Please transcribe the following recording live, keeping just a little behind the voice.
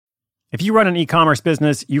If you run an e-commerce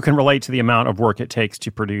business, you can relate to the amount of work it takes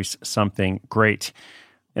to produce something great.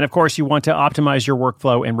 And of course, you want to optimize your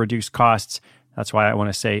workflow and reduce costs. That's why I want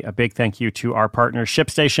to say a big thank you to our partner,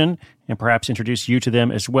 ShipStation, and perhaps introduce you to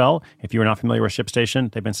them as well. If you are not familiar with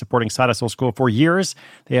ShipStation, they've been supporting Side Hustle School for years.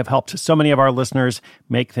 They have helped so many of our listeners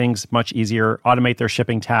make things much easier, automate their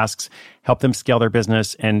shipping tasks, help them scale their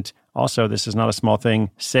business, and also, this is not a small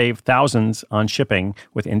thing, save thousands on shipping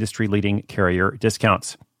with industry-leading carrier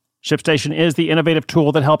discounts. ShipStation is the innovative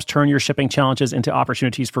tool that helps turn your shipping challenges into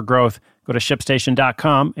opportunities for growth. Go to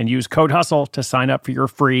ShipStation.com and use code HUSTLE to sign up for your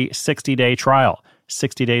free 60-day trial.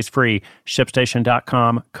 60 days free.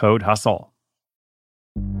 ShipStation.com, code HUSTLE.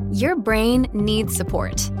 Your brain needs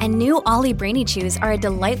support, and new Ollie Brainy Chews are a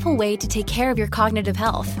delightful way to take care of your cognitive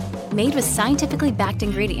health. Made with scientifically backed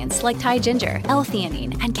ingredients like Thai ginger,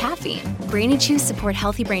 L-theanine, and caffeine, Brainy Chews support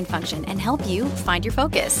healthy brain function and help you find your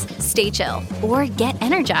focus, stay chill, or get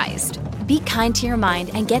energized. Be kind to your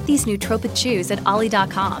mind and get these nootropic chews at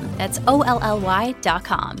ollie.com. That's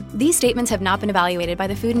OLLY.com. These statements have not been evaluated by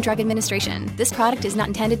the Food and Drug Administration. This product is not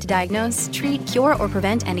intended to diagnose, treat, cure, or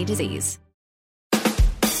prevent any disease.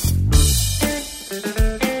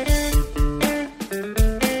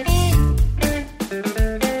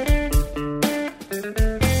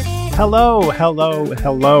 Hello.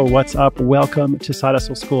 What's up? Welcome to Side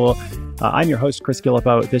Hustle School. I'm your host, Chris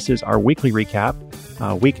Guillebeau. This is our weekly recap,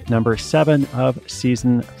 week number 7 of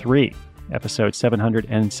season 3, episode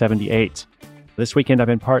 778. This weekend, I've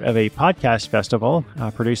been part of a podcast festival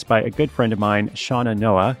produced by a good friend of mine, Shauna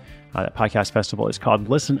Noah. That podcast festival is called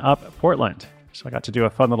Listen Up Portland. So I got to do a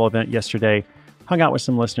fun little event yesterday, hung out with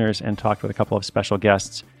some listeners, and talked with a couple of special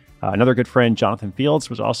guests. Another good friend, Jonathan Fields,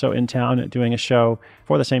 was also in town doing a show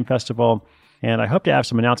for the same festival. And I hope to have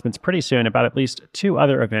some announcements pretty soon about at least 2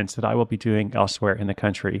 other events that I will be doing elsewhere in the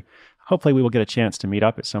country. Hopefully we will get a chance to meet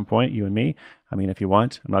up at some point, you and me. I mean, if you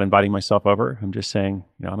want, I'm not inviting myself over. I'm just saying,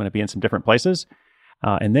 I'm going to be in some different places.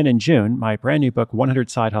 And then in June, my brand new book,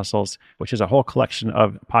 100 Side Hustles, which is a whole collection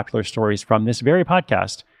of popular stories from this very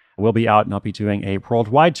podcast, will be out, and I'll be doing a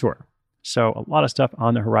worldwide tour. So a lot of stuff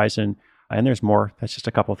on the horizon. And there's more. That's just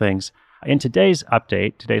a couple things. In today's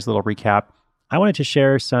update, today's little recap, I wanted to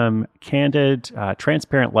share some candid,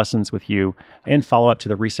 transparent lessons with you in follow-up to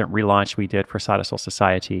the recent relaunch we did for Side Hustle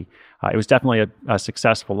Society. It was definitely a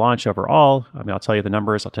successful launch overall. I mean, I'll tell you the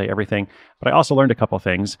numbers, I'll tell you everything. But I also learned a couple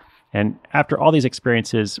things. And after all these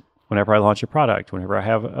experiences, whenever I launch a product, whenever I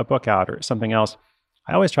have a book out or something else,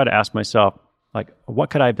 I always try to ask myself, what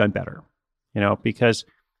could I have done better? Because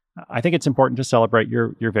I think it's important to celebrate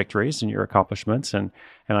your victories and your accomplishments. And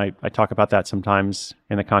I talk about that sometimes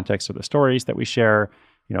in the context of the stories that we share.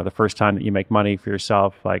 The first time that you make money for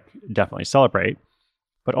yourself, definitely celebrate.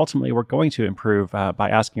 But ultimately, we're going to improve by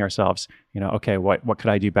asking ourselves, okay, what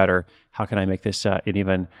could I do better? How can I make this an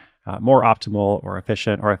even more optimal or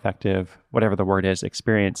efficient or effective, whatever the word is,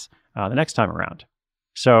 experience the next time around?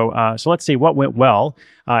 So let's see what went well.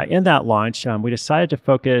 In that launch, we decided to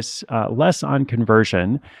focus less on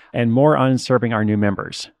conversion and more on serving our new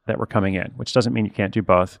members that were coming in, which doesn't mean you can't do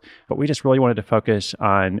both. But we just really wanted to focus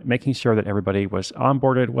on making sure that everybody was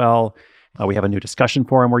onboarded well. We have a new discussion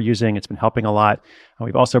forum we're using. It's been helping a lot.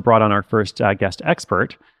 We've also brought on our first guest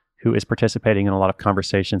expert who is participating in a lot of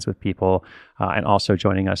conversations with people and also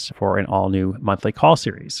joining us for an all-new monthly call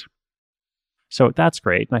series. So that's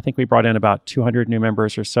great. And I think we brought in about 200 new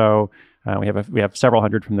members or so. We have several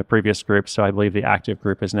hundred from the previous group. So I believe the active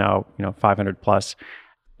group is now 500 plus.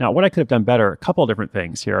 Now, what I could have done better, a couple of different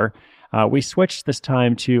things here. We switched this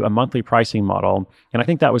time to a monthly pricing model. And I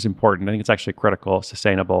think that was important. I think it's actually critical,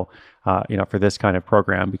 sustainable, for this kind of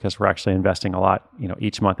program because we're actually investing a lot,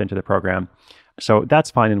 each month into the program. So that's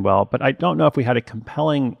fine and well. But I don't know if we had a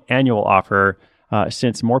compelling annual offer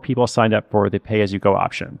since more people signed up for the pay-as-you-go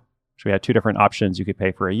option. So we had 2 different options. You could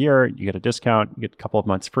pay for a year, you get a discount, you get a couple of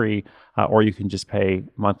months free, or you can just pay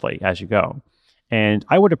monthly as you go. And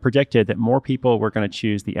I would have predicted that more people were going to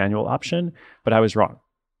choose the annual option, but I was wrong.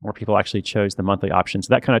 More people actually chose the monthly option.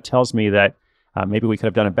 So that kind of tells me that maybe we could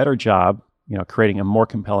have done a better job, creating a more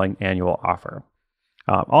compelling annual offer.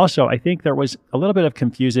 Also, I think there was a little bit of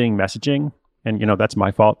confusing messaging, and that's my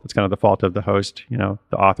fault. It's kind of the fault of the host,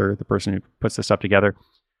 the author, the person who puts this stuff together.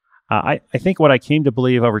 I think what I came to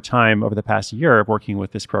believe over time, over the past year of working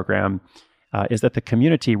with this program, is that the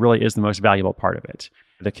community really is the most valuable part of it.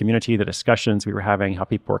 The community, the discussions we were having, how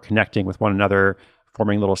people were connecting with one another,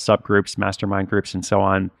 forming little subgroups, mastermind groups, and so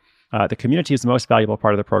on. The community is the most valuable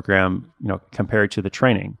part of the program, compared to the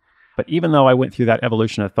training. But even though I went through that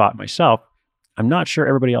evolution of thought myself, I'm not sure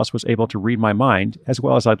everybody else was able to read my mind as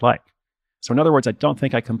well as I'd like. So in other words, I don't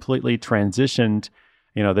think I completely transitioned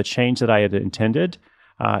the change that I had intended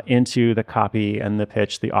into the copy and the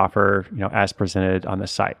pitch, the offer, as presented on the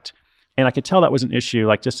site. And I could tell that was an issue,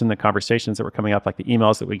 like just in the conversations that were coming up, like the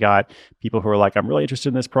emails that we got, people who were like, I'm really interested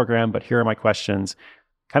in this program, but here are my questions.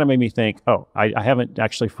 Kind of made me think, I haven't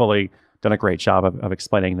actually fully done a great job of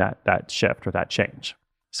explaining that shift or that change.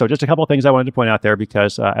 So just a couple of things I wanted to point out there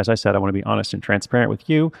because, as I said, I want to be honest and transparent with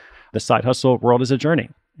you. The side hustle world is a journey,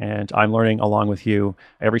 and I'm learning along with you.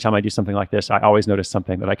 Every time I do something like this, I always notice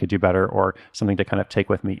something that I could do better or something to kind of take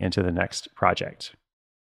with me into the next project.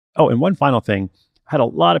 Oh, and one final thing. I had a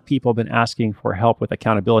lot of people been asking for help with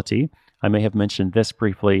accountability. I may have mentioned this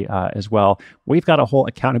briefly as well. We've got a whole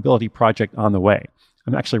accountability project on the way.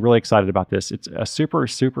 I'm actually really excited about this. It's a super,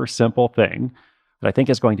 super simple thing that I think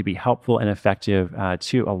is going to be helpful and effective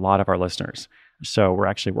to a lot of our listeners. So we're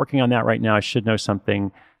actually working on that right now. I should know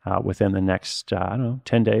something within the next,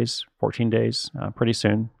 10 days, 14 days, pretty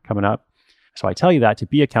soon coming up. So I tell you that to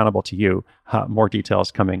be accountable to you. More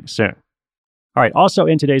details coming soon. All right. Also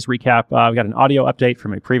in today's recap, we got an audio update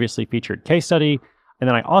from a previously featured case study. And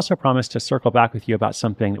then I also promised to circle back with you about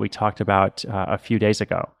something that we talked about a few days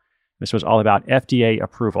ago. This was all about FDA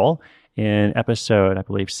approval in episode, I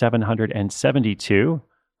believe, 772.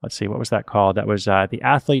 Let's see, what was that called? That was the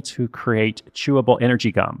athletes who create chewable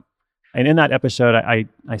energy gum. And in that episode, I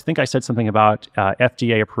think I said something about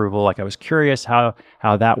FDA approval. Like I was curious how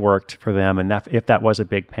that worked for them and if that was a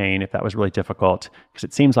big pain, if that was really difficult, because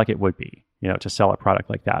it seems like it would be, to sell a product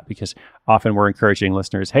like that. Because often we're encouraging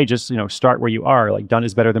listeners, hey, just start where you are. Like done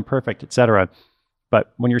is better than perfect, et cetera.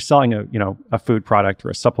 But when you're selling a food product or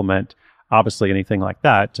a supplement, obviously anything like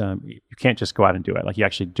that, you can't just go out and do it. Like you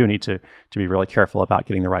actually do need to be really careful about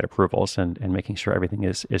getting the right approvals and making sure everything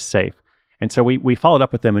is safe. And so we followed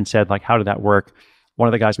up with them and said, like, how did that work? One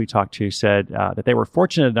of the guys we talked to said that they were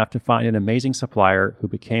fortunate enough to find an amazing supplier who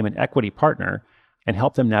became an equity partner and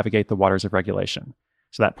helped them navigate the waters of regulation.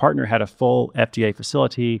 So that partner had a full FDA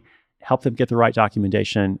facility, helped them get the right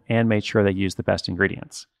documentation, and made sure they used the best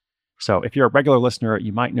ingredients. So if you're a regular listener,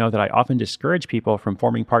 you might know that I often discourage people from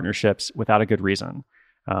forming partnerships without a good reason.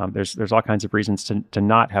 There's all kinds of reasons to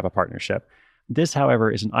not have a partnership. This,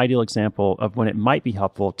 however, is an ideal example of when it might be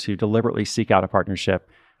helpful to deliberately seek out a partnership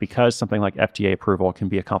because something like FDA approval can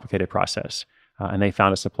be a complicated process. And they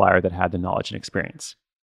found a supplier that had the knowledge and experience.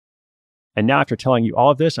 And now after telling you all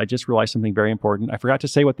of this, I just realized something very important. I forgot to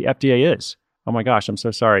say what the FDA is. Oh my gosh, I'm so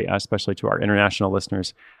sorry, especially to our international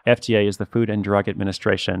listeners. FDA is the Food and Drug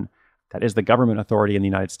Administration. That is the government authority in the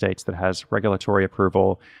United States that has regulatory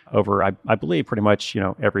approval over, I believe, pretty much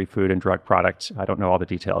every food and drug product. I don't know all the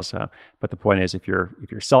details, but the point is, if you're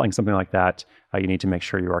selling something like that, you need to make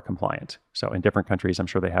sure you are compliant. So in different countries, I'm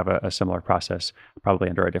sure they have a similar process, probably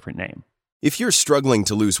under a different name. If you're struggling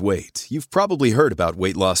to lose weight, you've probably heard about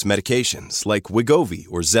weight loss medications like Wegovy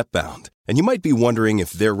or Zepbound, and you might be wondering if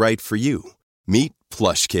they're right for you. Meet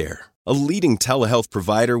PlushCare, a leading telehealth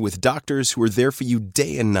provider with doctors who are there for you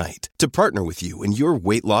day and night to partner with you in your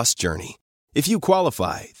weight loss journey. If you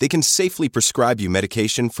qualify, they can safely prescribe you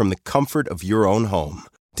medication from the comfort of your own home.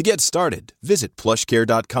 To get started, visit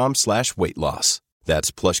plushcare.com/weightloss. That's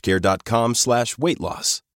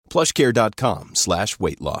plushcare.com/weightloss.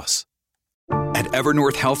 plushcare.com/weightloss. At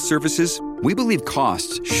Evernorth Health Services, we believe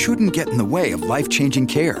costs shouldn't get in the way of life-changing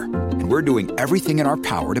care, and we're doing everything in our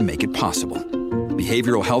power to make it possible.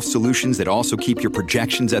 Behavioral health solutions that also keep your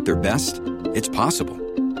projections at their best? It's possible.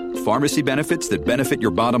 Pharmacy benefits that benefit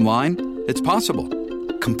your bottom line? It's possible.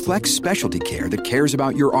 Complex specialty care that cares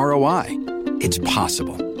about your ROI? It's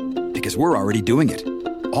possible. Because we're already doing it.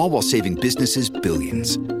 All while saving businesses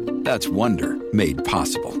billions. That's Wonder made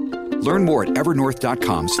possible. Learn more at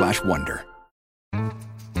evernorth.com/wonder.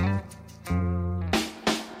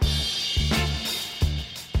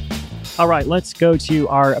 All right, let's go to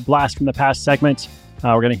our Blast from the Past segment.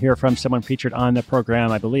 We're going to hear from someone featured on the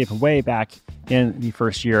program, I believe, way back in the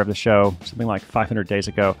first year of the show, something like 500 days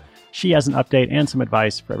ago. She has an update and some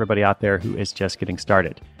advice for everybody out there who is just getting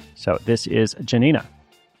started. So this is Janina.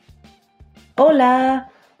 Hola,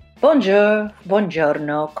 bonjour,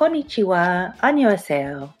 buongiorno, konnichiwa,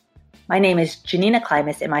 annyeonghaseyo. My name is Janina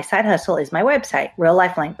Klimas, and my side hustle is my website, Real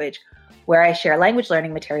Life Language, where I share language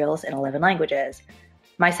learning materials in 11 languages.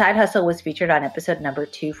 My side hustle was featured on episode number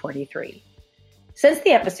 243. Since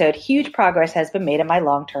the episode, huge progress has been made in my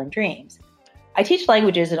long-term dreams. I teach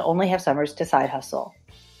languages and only have summers to side hustle.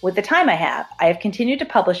 With the time I have continued to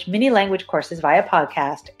publish mini language courses via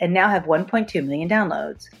podcast and now have 1.2 million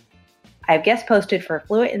downloads. I have guest posted for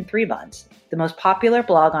Fluent in 3 Months, the most popular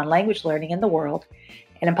blog on language learning in the world,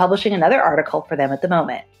 and I'm publishing another article for them at the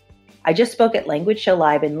moment. I just spoke at Language Show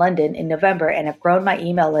Live in London in November and have grown my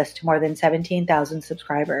email list to more than 17,000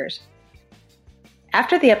 subscribers.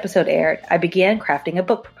 After the episode aired, I began crafting a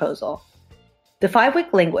book proposal. The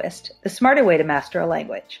 5-Week Linguist, The Smarter Way to Master a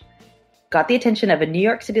Language, got the attention of a New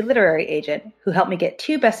York City literary agent who helped me get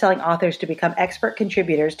 2 best-selling authors to become expert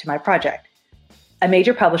contributors to my project. A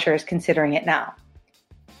major publisher is considering it now.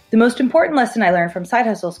 The most important lesson I learned from Side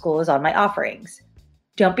Hustle School is on my offerings.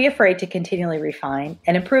 Don't be afraid to continually refine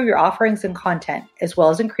and improve your offerings and content, as well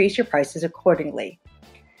as increase your prices accordingly.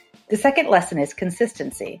 The second lesson is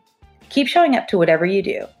consistency. Keep showing up to whatever you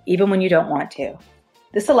do, even when you don't want to.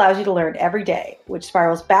 This allows you to learn every day, which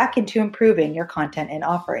spirals back into improving your content and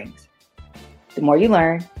offerings. The more you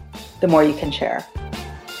learn, the more you can share.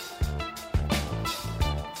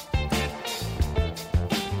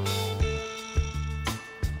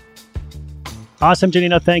 Awesome,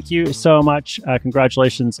 Janina. Thank you so much.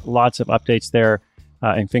 Congratulations. Lots of updates there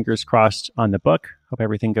and fingers crossed on the book. Hope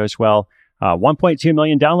everything goes well. 1.2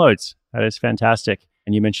 million downloads. That is fantastic.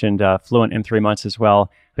 And you mentioned Fluent in 3 months as well.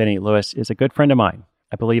 Benny Lewis is a good friend of mine.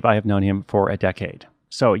 I believe I have known him for a decade.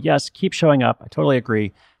 So yes, keep showing up. I totally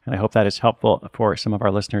agree. And I hope that is helpful for some of our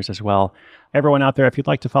listeners as well. Everyone out there, if you'd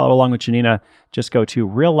like to follow along with Janina, just go to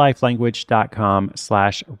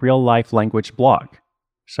reallifelanguage.com/reallifelanguageblog.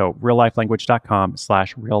 So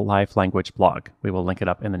reallifelanguage.com/reallifelanguageblog. We will link it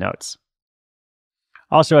up in the notes.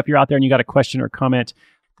 Also, if you're out there and you got a question or comment,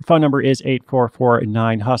 the phone number is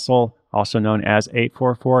 844-9-HUSTLE, also known as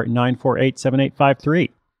 844-948-7853.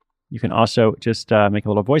 You can also just make a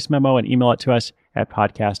little voice memo and email it to us at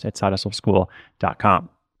podcast@sidehustleschool.com.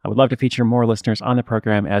 I would love to feature more listeners on the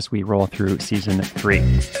program as we roll through season 3.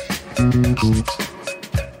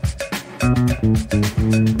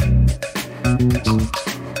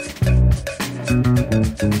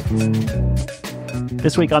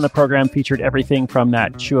 This week on the program featured everything from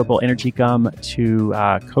that chewable energy gum to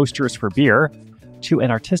coasters for beer to an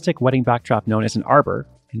artistic wedding backdrop known as an arbor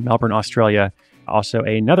in Melbourne, Australia. Also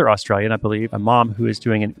another Australian, I believe, a mom who is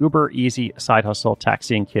doing an uber easy side hustle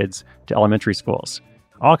taxiing kids to elementary schools.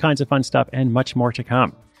 All kinds of fun stuff and much more to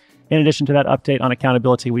come. In addition to that update on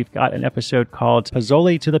accountability, we've got an episode called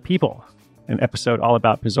Pozzoli to the People, an episode all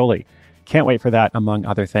about Pozzoli. Can't wait for that, among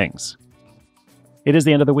other things. It is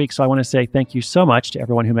the end of the week, so I want to say thank you so much to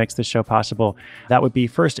everyone who makes this show possible. That would be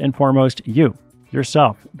first and foremost you,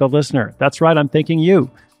 yourself, the listener. That's right, I'm thanking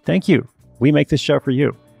you. Thank you. We make this show for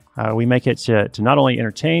you. We make it to not only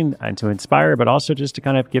entertain and to inspire, but also just to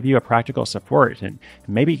kind of give you a practical support and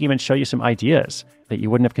maybe even show you some ideas that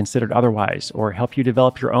you wouldn't have considered otherwise, or help you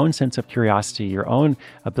develop your own sense of curiosity, your own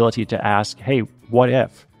ability to ask, hey, what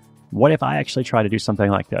if? What if I actually try to do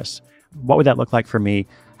something like this? What would that look like for me?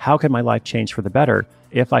 How could my life change for the better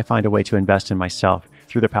if I find a way to invest in myself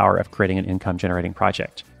through the power of creating an income-generating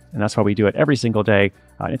project? And that's why we do it every single day.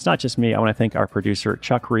 It's not just me. I want to thank our producer,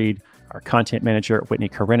 Chuck Reed, our content manager, Whitney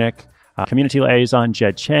Korinek, community liaison,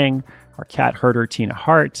 Jed Chang, our cat herder, Tina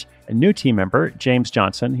Hart, a new team member, James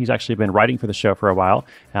Johnson. He's actually been writing for the show for a while.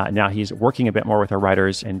 Now he's working a bit more with our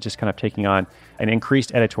writers and just kind of taking on an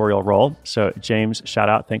increased editorial role. So James, shout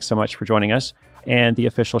out. Thanks so much for joining us. And the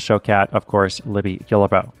official show cat, of course, Libby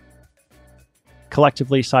Guillebeau.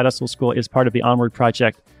 Collectively, Side Hustle School is part of the Onward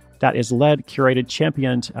Project that is led, curated,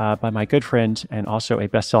 championed by my good friend and also a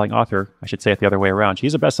best-selling author. I should say it the other way around.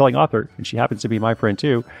 She's a best-selling author, and she happens to be my friend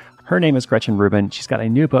too. Her name is Gretchen Rubin. She's got a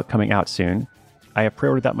new book coming out soon. I have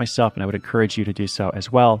pre-ordered that myself, and I would encourage you to do so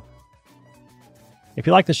as well. If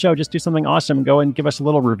you like the show, just do something awesome. Go and give us a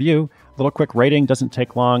little review. A little quick rating, doesn't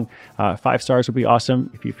take long. 5 stars would be awesome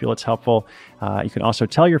if you feel it's helpful. You can also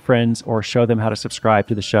tell your friends or show them how to subscribe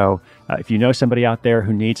to the show. If you know somebody out there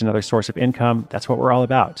who needs another source of income, that's what we're all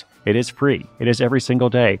about. It is free. It is every single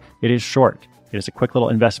day. It is short. It is a quick little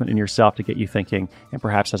investment in yourself to get you thinking, and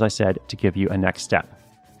perhaps, as I said, to give you a next step.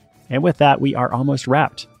 And with that, we are almost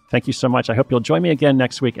wrapped. Thank you so much. I hope you'll join me again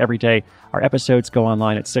next week every day. Our episodes go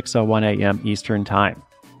online at 6:01 a.m. Eastern Time.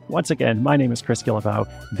 Once again, my name is Chris Guillebeau.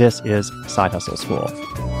 This is Side Hustle School.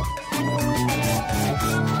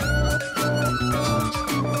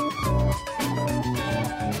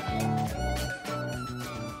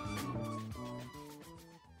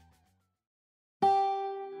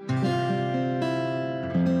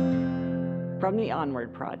 From the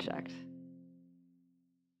Onward Project.